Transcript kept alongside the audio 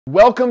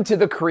Welcome to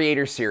the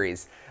Creator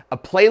Series, a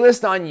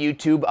playlist on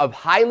YouTube of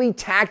highly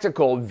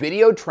tactical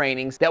video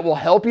trainings that will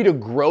help you to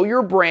grow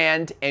your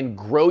brand and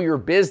grow your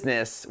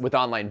business with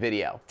online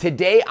video.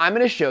 Today, I'm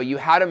going to show you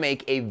how to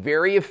make a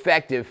very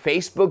effective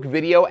Facebook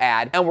video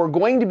ad, and we're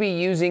going to be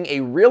using a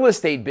real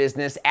estate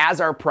business as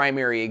our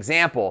primary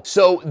example.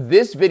 So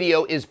this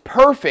video is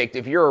perfect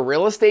if you're a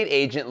real estate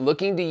agent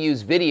looking to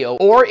use video,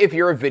 or if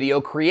you're a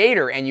video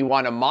creator and you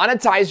want to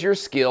monetize your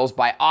skills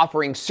by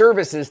offering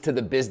services to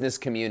the business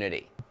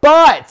community.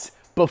 But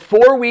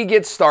before we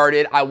get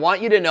started, I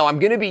want you to know I'm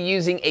going to be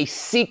using a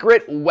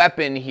secret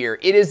weapon here.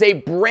 It is a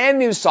brand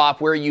new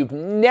software you've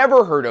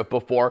never heard of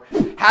before,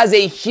 has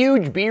a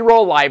huge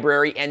B-roll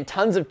library and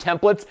tons of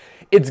templates.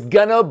 It's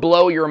gonna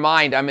blow your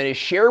mind. I'm gonna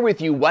share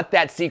with you what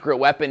that secret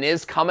weapon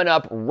is coming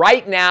up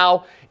right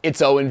now.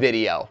 It's Owen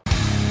Video.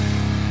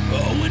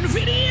 Owen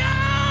Video!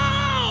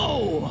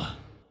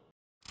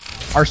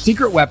 Our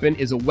secret weapon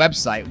is a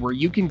website where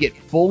you can get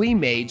fully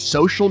made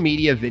social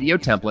media video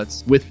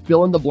templates with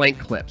fill-in-the-blank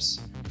clips.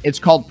 It's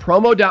called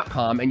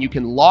promo.com, and you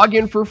can log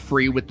in for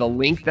free with the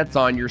link that's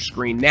on your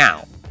screen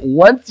now.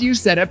 Once you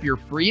set up your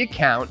free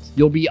account,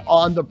 you'll be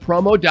on the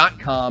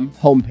promo.com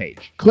homepage.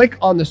 Click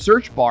on the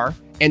search bar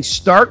and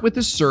start with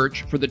a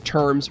search for the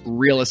terms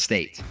real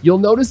estate. You'll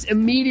notice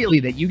immediately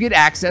that you get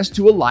access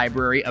to a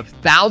library of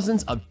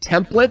thousands of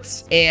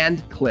templates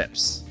and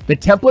clips. The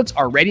templates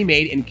are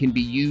ready-made and can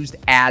be used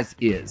as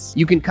is.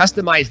 You can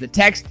customize the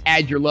text,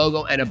 add your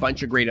logo, and a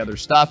bunch of great other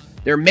stuff.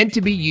 They're meant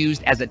to be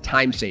used as a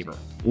time saver.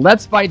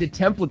 Let's find a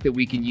template that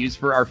we can use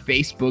for our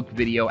Facebook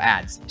video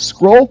ads.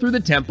 Scroll through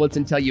the templates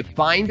until you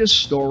find a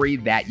story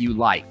that you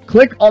like.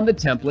 Click on the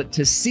template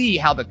to see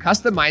how the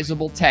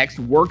customizable text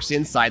works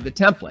inside the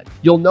template.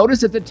 You'll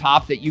notice at the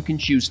top that you can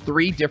choose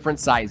 3 different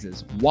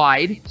sizes: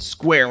 wide,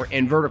 square,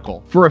 and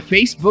vertical. For a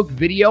Facebook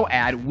video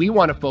ad, we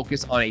want to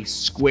focus on a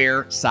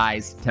square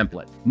size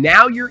template.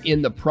 Now you're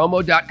in the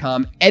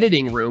promo.com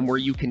editing room where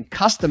you can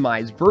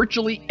customize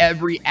virtually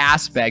every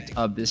aspect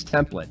of this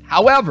template.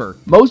 However,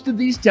 most of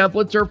these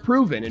templates are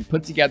proven and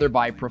put together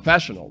by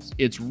professionals.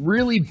 It's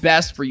really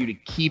best for you to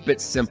keep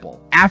it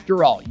simple.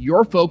 After all,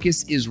 your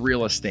focus is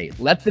real estate.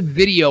 Let the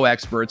video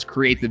experts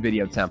create the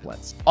video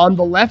templates. On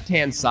the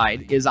left-hand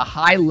side is a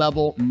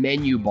high-level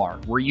menu bar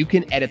where you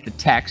can edit the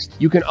text.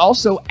 You can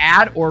also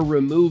add or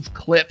remove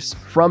clips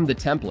from the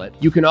template.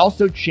 You can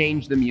also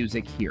change the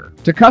music here.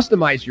 To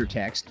customize your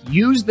text,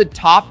 use the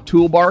top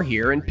toolbar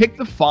here and pick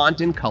the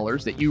font and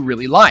colors that you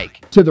really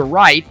like. To the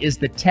right is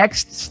the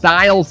text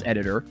styles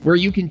editor where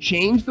you can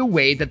change the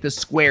way that the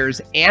squares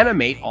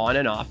animate on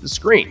and off the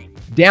screen.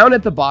 Down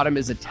at the bottom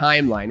is a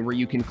timeline where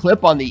you can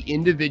clip on the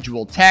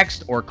individual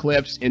text or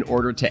clips in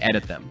order to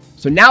edit them.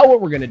 So now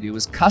what we're going to do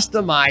is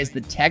customize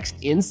the text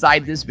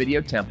inside this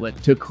video template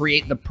to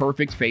create the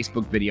perfect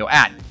Facebook video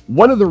ad.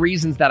 One of the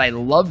reasons that I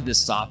love this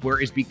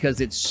software is because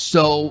it's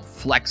so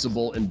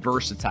flexible and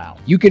versatile.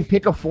 You can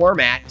pick a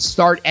format,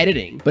 start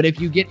editing, but if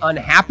you get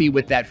unhappy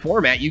with that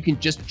format, you can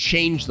just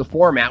change the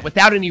format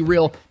without any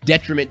real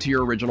detriment to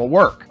your original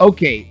work.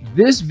 Okay,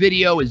 this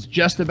video is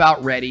just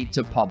about ready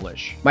to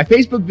publish. My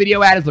Facebook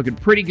video ad is looking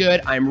pretty good.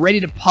 I'm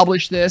ready to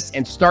publish this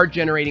and start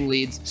generating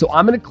leads. So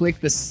I'm going to click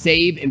the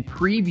save and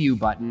preview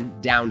button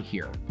down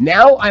here.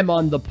 Now I'm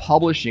on the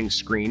publishing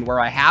screen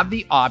where I have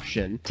the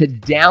option to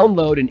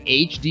download an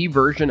HD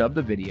version of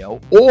the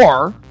video,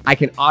 or I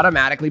can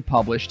automatically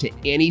publish to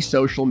any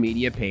social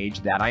media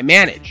page that I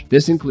manage.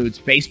 This includes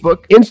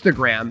Facebook,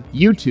 Instagram,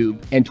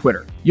 YouTube, and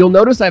Twitter. You'll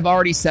notice I've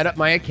already set up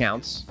my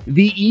accounts.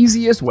 The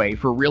easiest way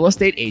for real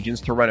estate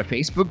agents to run a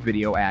Facebook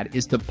video ad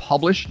is to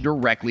publish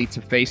directly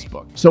to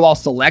Facebook. So I'll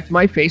select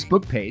my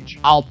Facebook page,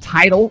 I'll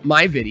title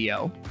my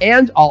video,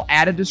 and I'll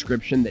add a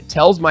description that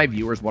tells my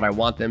viewers what I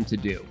want them to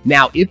do.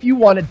 Now, if you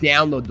want to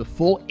download the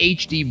full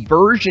HD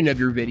version of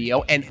your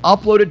video and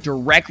upload it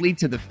directly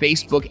to the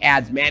Facebook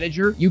Ads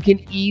Manager, you can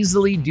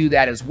easily do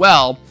that as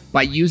well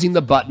by using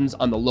the buttons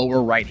on the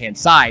lower right-hand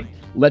side.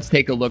 Let's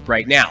take a look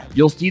right now.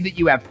 You'll see that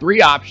you have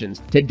 3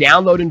 options: to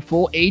download in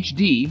full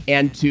HD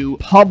and to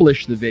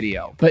publish the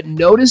video. But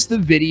notice the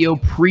video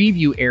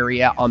preview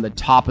area on the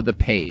top of the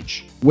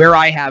page where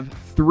I have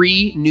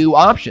 3 new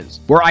options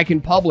where I can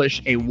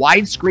publish a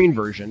widescreen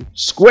version,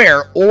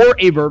 square, or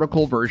a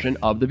vertical version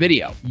of the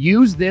video.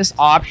 Use this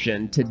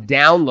option to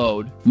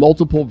download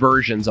multiple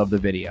versions of the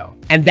video.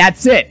 And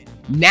that's it.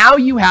 Now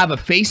you have a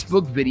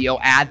Facebook video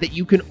ad that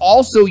you can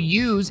also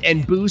use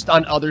and boost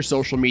on other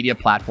social media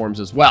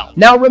platforms as well.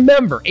 Now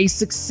remember, a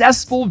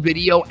successful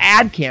video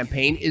ad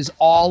campaign is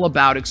all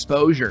about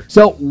exposure.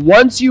 So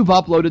once you've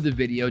uploaded the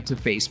video to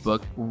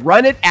Facebook,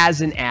 run it as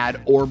an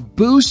ad or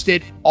boost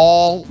it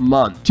all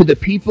month to the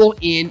people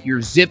in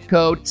your zip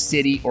code,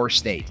 city, or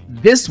state.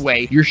 This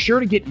way, you're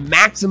sure to get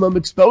maximum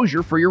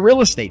exposure for your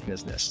real estate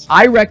business.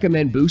 I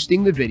recommend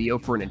boosting the video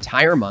for an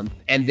entire month,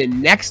 and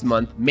then next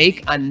month,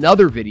 make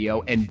another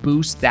video and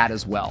boost that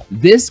as well.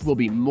 This will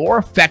be more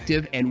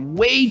effective and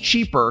way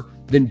cheaper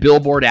than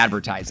billboard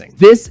advertising.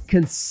 This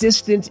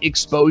consistent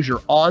exposure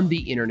on the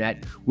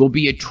internet will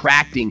be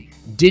attracting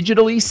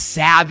digitally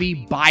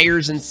savvy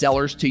buyers and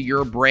sellers to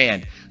your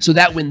brand so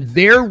that when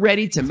they're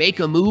ready to make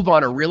a move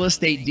on a real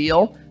estate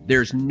deal,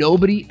 there's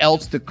nobody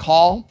else to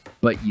call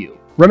but you.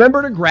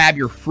 Remember to grab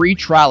your free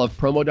trial of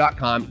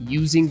promo.com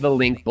using the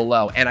link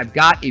below. And I've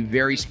got a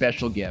very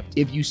special gift.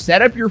 If you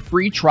set up your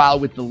free trial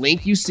with the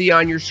link you see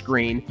on your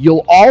screen,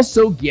 you'll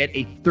also get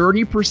a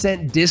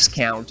 30%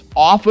 discount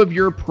off of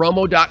your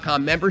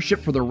promo.com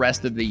membership for the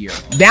rest of the year.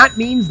 That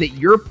means that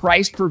your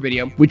price per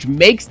video, which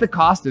makes the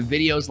cost of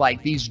videos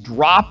like these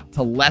drop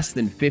to less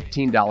than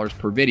 $15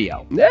 per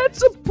video.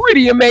 That's a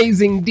pretty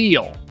amazing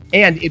deal.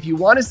 And if you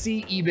want to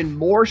see even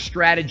more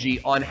strategy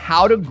on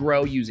how to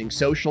grow using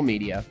social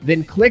media,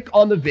 then click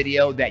on the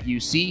video that you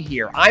see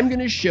here. I'm going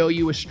to show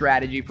you a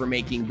strategy for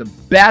making the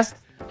best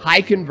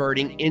high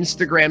converting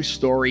Instagram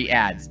story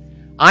ads.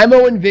 I'm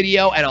Owen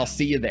Video, and I'll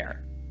see you there.